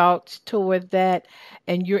positive thoughts toward that,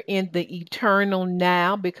 and you're in the eternal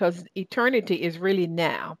now because eternity is really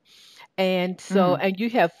now. And so, mm, and you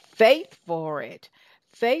have faith for it.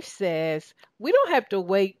 Faith says we don't have to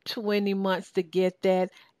wait 20 months to get that.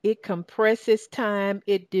 It compresses time,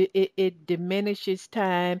 it diminishes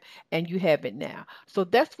time, and you have it now. So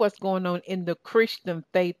that's what's going on in the Christian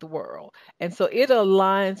faith world. And so it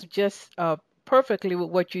aligns just perfectly with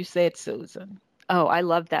what you said, Susan. oh, I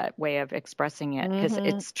love that way of expressing it, because Mm-hmm.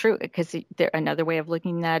 it's true. Because another way of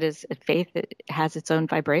looking at that is faith, it has its own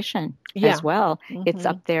vibration Yeah. as well. It's Mm-hmm.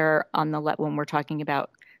 up there on when we're talking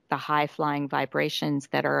about the high flying vibrations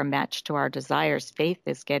that are a match to our desires. Faith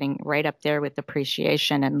is getting right up there with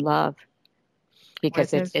appreciation and love, Well,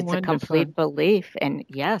 because that's it's a wonderful. complete belief. And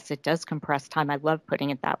yes, it does compress time. I love putting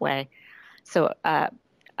it that way. So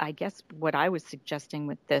I guess what I was suggesting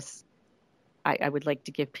with this, I would like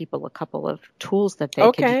to give people a couple of tools that they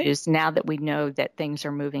could Okay. use now that we know that things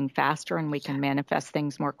are moving faster and we can manifest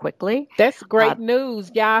things more quickly. That's Uh, great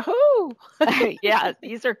news. Yahoo! yeah,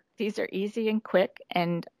 these are easy and quick,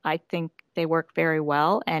 and I think they work very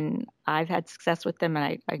well. And I've had success with them,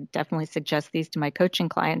 and I definitely suggest these to my coaching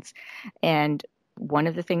clients. And one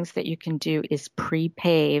of the things that you can do is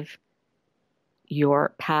pre-pave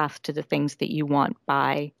your path to the things that you want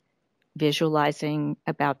by visualizing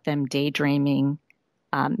about them, daydreaming,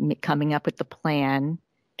 coming up with the plan,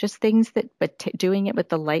 just things that, but doing it with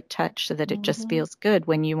the light touch so that it just Mm-hmm. feels good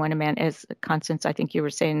when you want to as Constance, I think you were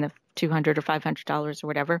saying the $200 or $500 or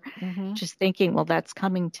whatever, Mm-hmm. just thinking, well, that's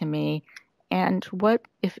coming to me. And what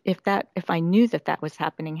if I knew that that was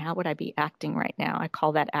happening, how would I be acting right now? I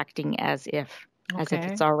call that acting as if Okay.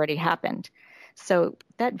 it's already happened. So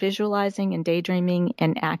that visualizing and daydreaming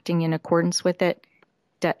and acting in accordance with it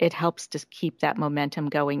helps to keep that momentum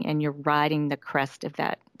going, and you're riding the crest of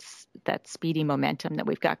that speedy momentum that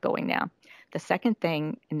we've got going now. The second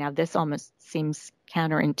thing, and now this almost seems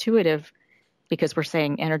counterintuitive because we're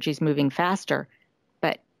saying energy is moving faster,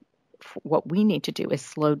 but what we need to do is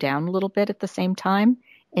slow down a little bit at the same time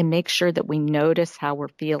and make sure that we notice how we're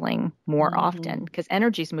feeling more Mm-hmm. often, because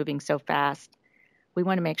energy is moving so fast. We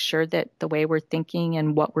want to make sure that the way we're thinking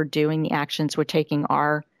and what we're doing, the actions we're taking,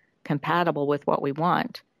 are compatible with what we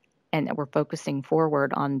want, and that we're focusing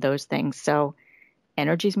forward on those things. So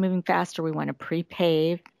energy is moving faster. We want to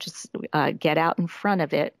pre-pave, just get out in front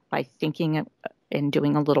of it by thinking and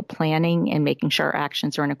doing a little planning and making sure our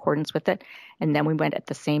actions are in accordance with it. And then we went at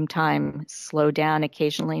the same time, slow down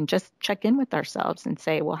occasionally and just check in with ourselves and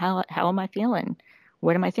say, well, how am I feeling?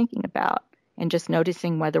 What am I thinking about? And just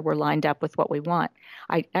noticing whether we're lined up with what we want.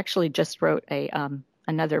 I actually just wrote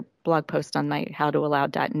another blog post on my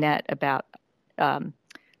howtoallow.net about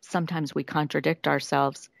sometimes we contradict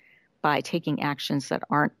ourselves. by taking actions that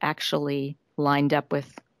aren't actually lined up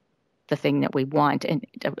with the thing that we want. And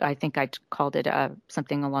I think I called it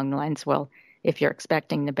something along the lines, well, if you're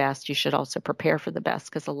expecting the best, you should also prepare for the best,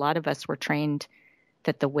 because a lot of us were trained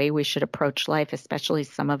that the way we should approach life, especially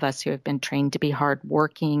some of us who have been trained to be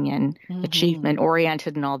hardworking and achievement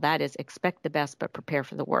oriented and all that, is expect the best but prepare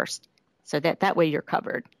for the worst. So that way you're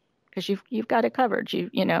covered, because you've got it covered.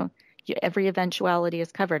 Every eventuality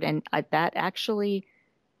is covered, and that actually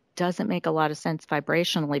doesn't make a lot of sense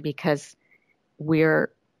vibrationally, because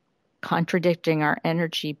we're contradicting our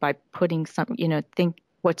energy by putting think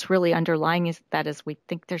what's really underlying is we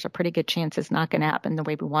think there's a pretty good chance it's not going to happen the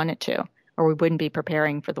way we want it to, or we wouldn't be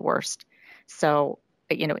preparing for the worst. So,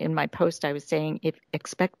 in my post, I was saying,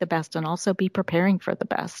 expect the best and also be preparing for the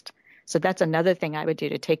best. So that's another thing I would do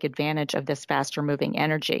to take advantage of this faster moving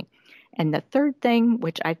energy. And the third thing,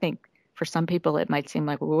 which I think for some people it might seem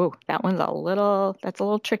like, whoa, that's a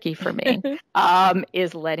little tricky for me,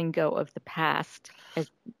 is letting go of the past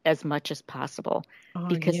as much as possible.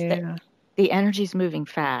 Because the energy's moving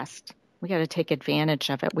fast. We got to take advantage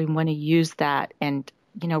of it. We want to use that and,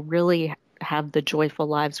 really have the joyful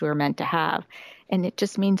lives we were meant to have. And it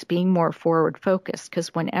just means being more forward focused,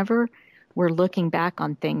 because whenever we're looking back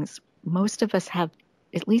on things, most of us have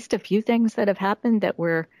at least a few things that have happened that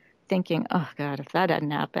we're thinking, oh God, if that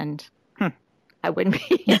hadn't happened, I wouldn't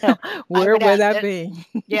be, where would I be?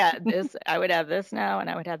 Yeah, I would have this now and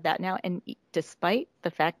I would have that now. And despite the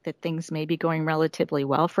fact that things may be going relatively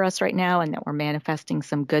well for us right now and that we're manifesting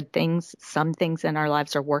some good things, some things in our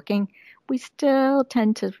lives are working, we still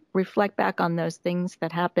tend to reflect back on those things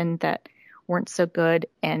that happened that weren't so good.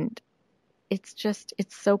 And it's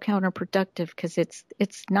so counterproductive, because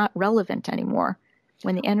it's not relevant anymore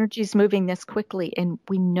when the energy is moving this quickly. And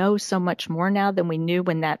we know so much more now than we knew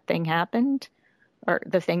when that thing happened, or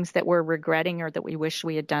the things that we're regretting or that we wish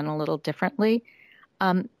we had done a little differently.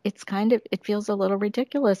 It feels a little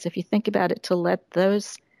ridiculous if you think about it, to let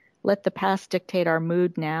the past dictate our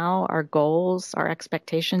mood now, our goals, our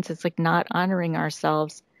expectations. It's like not honoring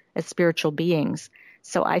ourselves as spiritual beings.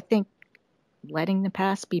 So I think letting the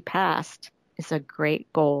past be past is a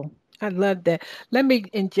great goal. I love that. Let me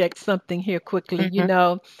inject something here quickly,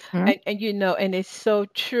 and it's so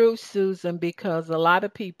true, Susan, because a lot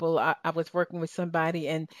of people, I was working with somebody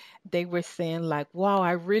and they were saying like, wow,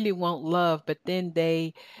 I really want love, but then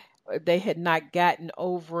they had not gotten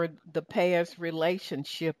over the past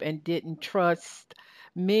relationship and didn't trust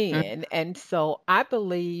men. And so I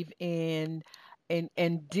believe in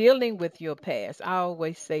dealing with your past. I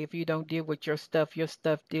always say, if you don't deal with your stuff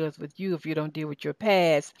deals with you. If you don't deal with your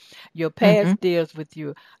past deals with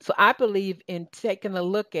you. So I believe in taking a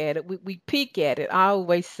look at it. We peek at it. I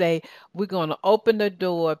always say we're going to open the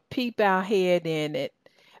door, peep our head in it,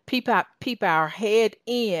 peep our head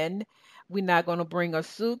in. We're not going to bring a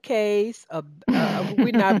suitcase.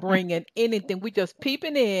 We're not bringing anything. We're just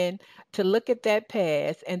peeping in to look at that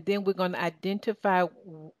past, and then we're going to identify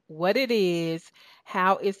what it is,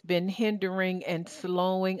 how it's been hindering and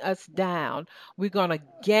slowing us down. We're going to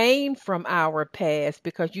gain from our past,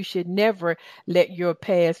 because you should never let your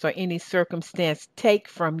past or any circumstance take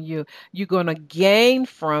from you. You're going to gain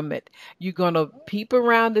from it. You're going to peep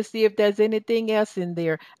around to see if there's anything else in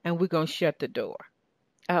there, and we're going to shut the door.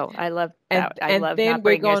 Oh, I love that. I love not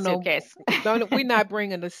bringing a suitcase. We're not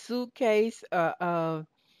bringing a suitcase, a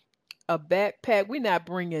backpack. We're not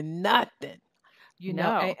bringing nothing.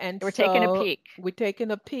 And we're taking a peek. We're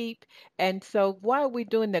taking a peep. And so why are we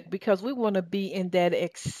doing that? Because we want to be in that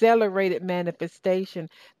accelerated manifestation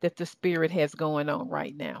that the Spirit has going on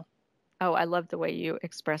right now. Oh, I love the way you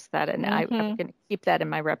express that. And I'm going to keep that in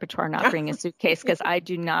my repertoire, not bring a suitcase, because I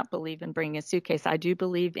do not believe in bringing a suitcase. I do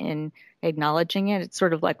believe in acknowledging it. It's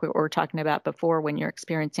sort of like what we were talking about before when you're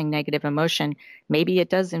experiencing negative emotion. Maybe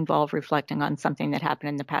it does involve reflecting on something that happened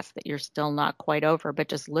in the past that you're still not quite over, but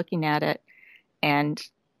just looking at it and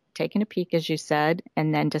taking a peek, as you said,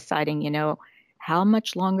 and then deciding, how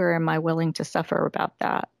much longer am I willing to suffer about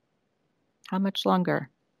that? How much longer?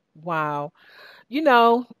 Wow.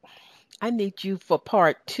 I need you for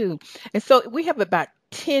part 2. And so we have about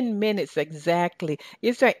 10 minutes exactly.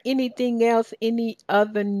 Is there anything else, any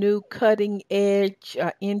other new cutting edge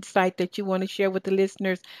insight that you want to share with the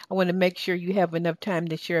listeners? I want to make sure you have enough time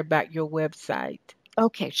to share about your website.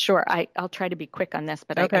 Okay, sure. I'll try to be quick on this,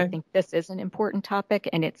 but okay. I think this is an important topic,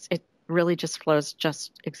 and it really just flows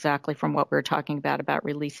just exactly from what we were talking about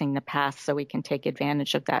releasing the past so we can take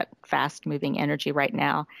advantage of that fast-moving energy right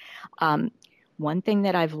now. One thing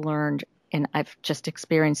that I've learned, and I've just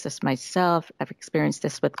experienced this myself, I've experienced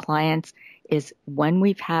this with clients, is when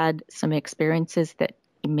we've had some experiences that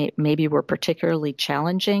maybe were particularly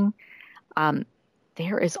challenging,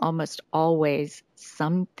 there is almost always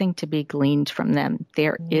something to be gleaned from them.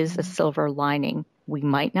 There is a silver lining. We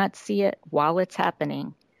might not see it while it's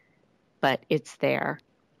happening, but it's there.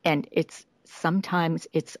 And sometimes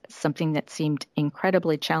it's something that seemed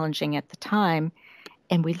incredibly challenging at the time.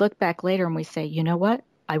 And we look back later and we say, you know what?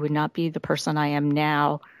 I would not be the person I am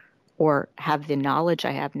now or have the knowledge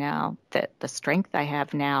I have now, the strength I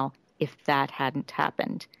have now, if that hadn't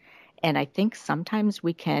happened. And I think sometimes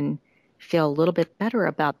we can feel a little bit better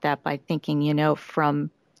about that by thinking, from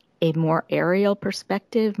a more aerial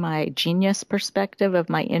perspective, my genius perspective of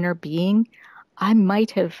my inner being, I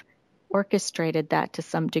might have orchestrated that to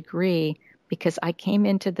some degree because I came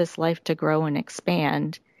into this life to grow and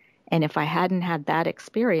expand. And if I hadn't had that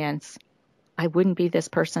experience, I wouldn't be this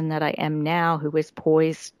person that I am now who is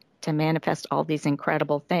poised to manifest all these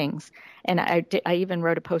incredible things. And I even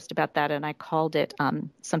wrote a post about that, and I called it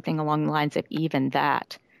something along the lines of even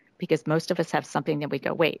that, because most of us have something that we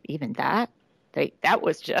go, wait, even that? That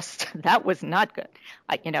was not good.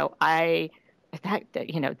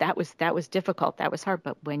 That was difficult. That was hard.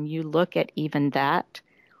 But when you look at even that,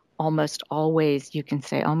 almost always you can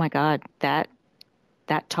say, oh my God, that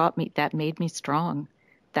taught me, that made me strong.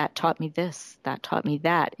 That taught me this, that taught me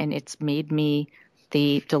that. And it's made me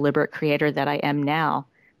the deliberate creator that I am now.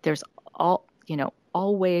 There's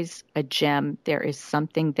always a gem. There is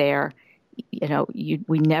something there. We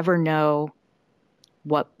never know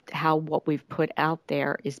how what we've put out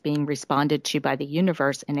there is being responded to by the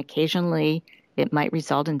universe. And occasionally it might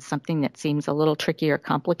result in something that seems a little tricky or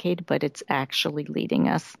complicated, but it's actually leading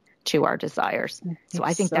us to our desires. So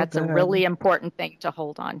I think that's a really important thing to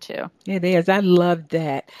hold on to. It is. I love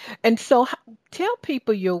that. And so tell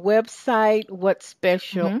people your website, what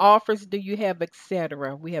special offers do you have,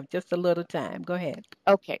 etc. We have just a little time. Go ahead.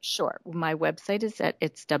 Okay, sure. My website it's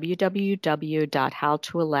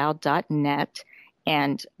www.howtoallow.net.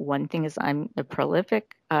 And one thing is I'm a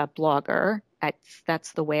prolific blogger.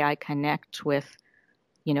 That's the way I connect with,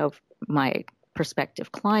 my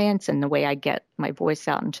prospective clients and the way I get my voice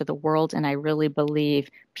out into the world. And I really believe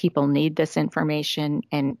people need this information,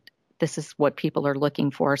 and this is what people are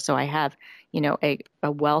looking for. So I have, a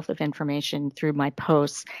wealth of information through my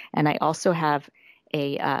posts. And I also have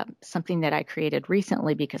something that I created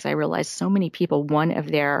recently because I realized so many people, one of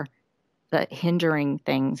the hindering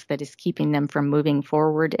things that is keeping them from moving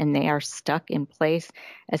forward and they are stuck in place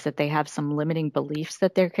is that they have some limiting beliefs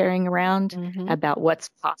that they're carrying around about what's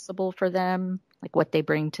possible for them, like what they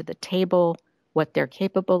bring to the table, what they're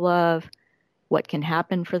capable of, what can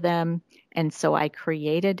happen for them. And so I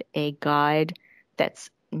created a guide that's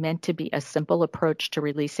meant to be a simple approach to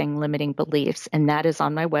releasing limiting beliefs. And that is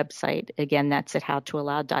on my website. Again, that's at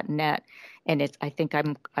howtoallow.net. And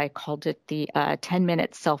I called it the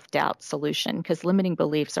 10-minute self-doubt solution, because limiting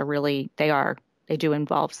beliefs they do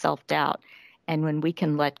involve self-doubt. And when we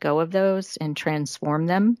can let go of those and transform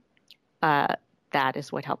them, that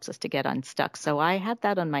is what helps us to get unstuck. So I have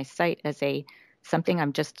that on my site as something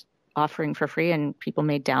I'm just offering for free, and people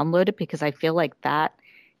may download it because I feel like that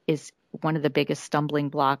is one of the biggest stumbling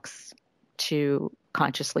blocks to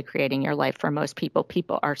consciously creating your life for most people.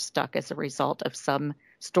 People are stuck as a result of some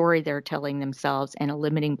story they're telling themselves and a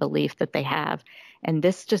limiting belief that they have. And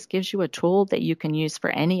this just gives you a tool that you can use for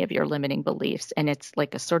any of your limiting beliefs. And it's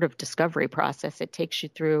like a sort of discovery process. It takes you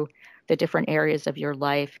through the different areas of your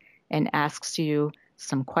life and asks you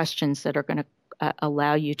some questions that are going to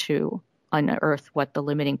allow you to unearth what the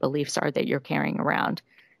limiting beliefs are that you're carrying around.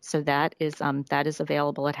 So that is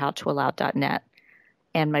available at howtoallow.net.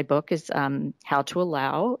 And my book is How to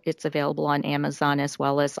Allow. It's available on Amazon as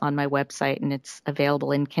well as on my website, and it's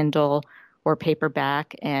available in Kindle or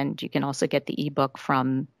paperback. And you can also get the ebook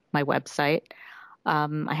from my website.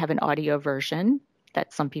 I have an audio version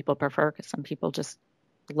that some people prefer because some people just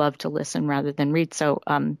love to listen rather than read. So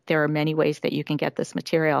there are many ways that you can get this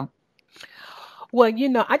material. Well,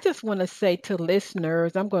 I just want to say to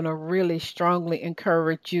listeners, I'm going to really strongly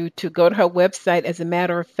encourage you to go to her website. As a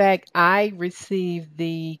matter of fact, I received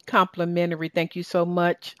the complimentary, thank you so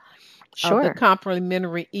much, Sure. the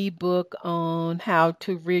complimentary ebook on how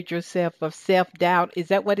to rid yourself of self-doubt. Is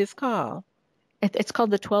that what it's called? It's called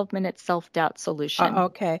the 12-minute self-doubt solution.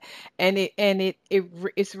 Okay. And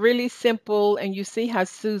it's really simple, and you see how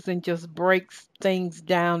Susan just breaks things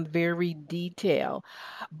down very detailed.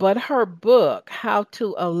 But her book, How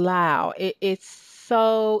to Allow, it's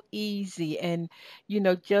so easy. And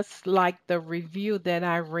just like the review that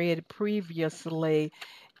I read previously,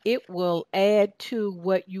 it will add to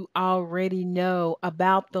what you already know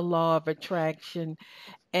about the law of attraction.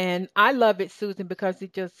 And I love it, Susan, because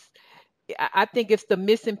I think it's the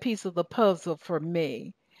missing piece of the puzzle for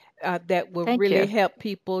me. that will Thank really you. help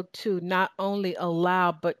people to not only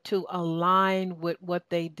allow but to align with what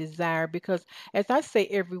they desire. Because, as I say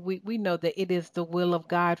every week, we know that it is the will of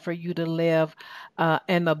God for you to live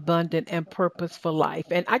an abundant and purposeful life.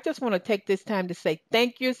 And I just want to take this time to say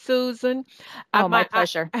thank you, Susan. I Oh, my might,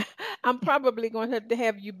 pleasure. I'm probably going to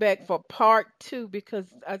have you back for part two because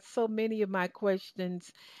so many of my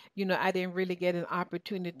questions, I didn't really get an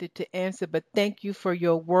opportunity to answer. But thank you for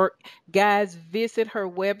your work. Guys, visit her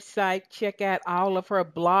website, check out all of her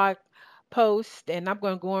blog posts, and I'm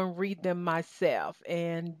going to go and read them myself.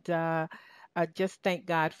 And I just thank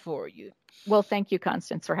God for you. Well, thank you,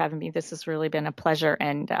 Constance, for having me. This has really been a pleasure.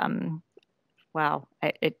 And wow,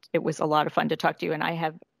 it was a lot of fun to talk to you. And I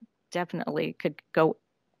have definitely could go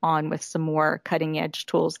on with some more cutting edge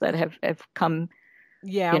tools that have come,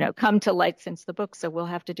 Yeah. come to light since the book. So we'll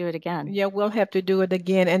have to do it again. Yeah, we'll have to do it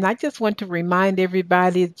again. And I just want to remind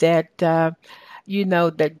everybody that, that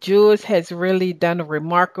Jules has really done a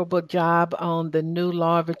remarkable job on the new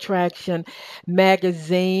Law of Attraction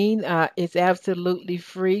magazine. It's absolutely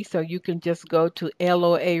free, so you can just go to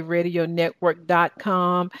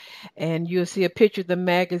loaradionetwork.com and you'll see a picture of the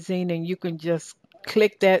magazine and you can just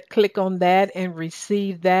click on that and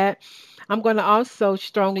receive that. I'm going to also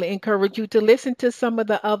strongly encourage you to listen to some of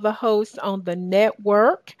the other hosts on the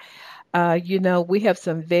network. We have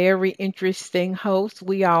some very interesting hosts.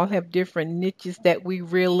 We all have different niches that we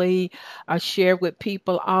really share with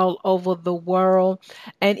people all over the world.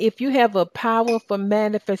 And if you have a powerful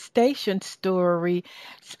manifestation story,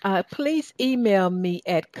 please email me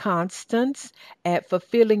at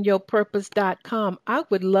constance@fulfillingyourpurpose.com. I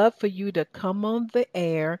would love for you to come on the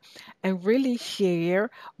air and really share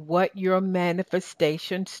what your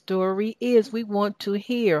manifestation story is. We want to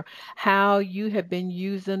hear how you have been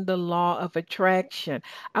using the law of attraction.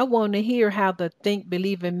 I want to hear how the Think,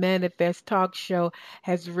 Believe, and Manifest talk show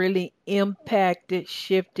has really impacted,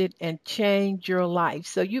 shifted, and changed your life.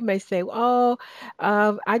 So you may say, oh,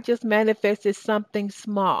 I just manifested something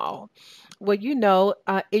small. Well, you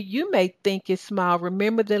may think it's small.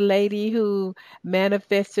 Remember the lady who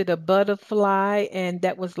manifested a butterfly, and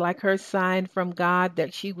that was like her sign from God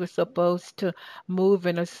that she was supposed to move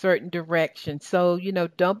in a certain direction. So,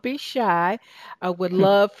 don't be shy. I would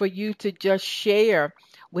love for you to just share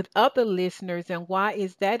with other listeners. And why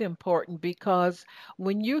is that important? Because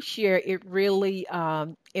when you share, it really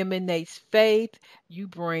emanates faith. You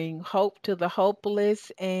bring hope to the hopeless.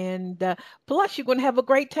 And plus, you're going to have a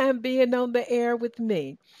great time being on the air with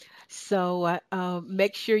me. So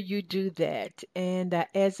make sure you do that. And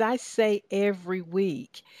as I say every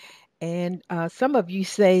week, and some of you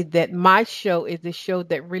say that my show is a show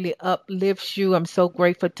that really uplifts you. I'm so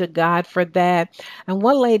grateful to God for that. And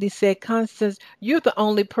one lady said, Constance, you're the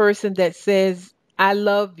only person that says, I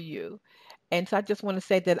love you. And so I just want to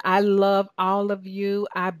say that I love all of you.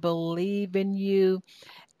 I believe in you.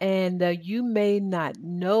 And you may not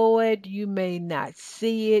know it, you may not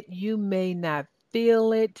see it, you may not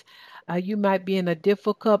feel it. You might be in a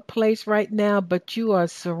difficult place right now, but you are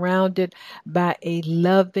surrounded by a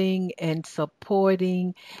loving and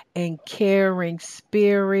supporting and caring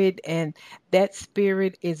spirit. And that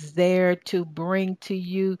spirit is there to bring to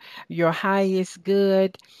you your highest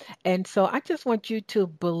good. And so I just want you to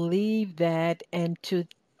believe that and to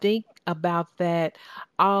think about that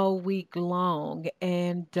all week long.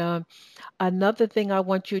 And another thing I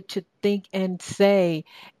want you to think and say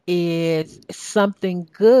is something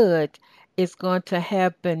good is going to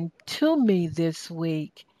happen to me this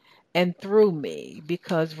week and through me.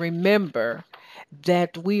 Because remember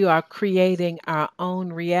that we are creating our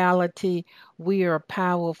own reality. We are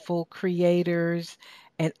powerful creators.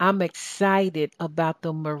 And I'm excited about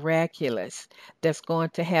the miraculous that's going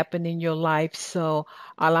to happen in your life. So,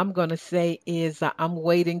 all I'm going to say is I'm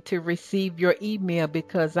waiting to receive your email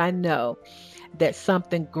because I know that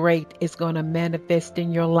something great is going to manifest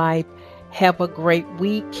in your life. Have a great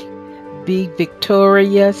week. Be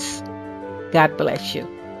victorious. God bless you.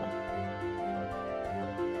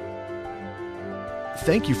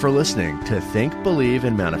 Thank you for listening to Think, Believe,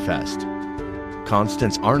 and Manifest.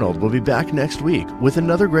 Constance Arnold will be back next week with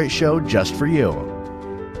another great show just for you.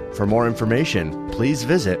 For more information, please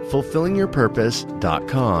visit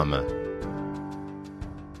fulfillingyourpurpose.com.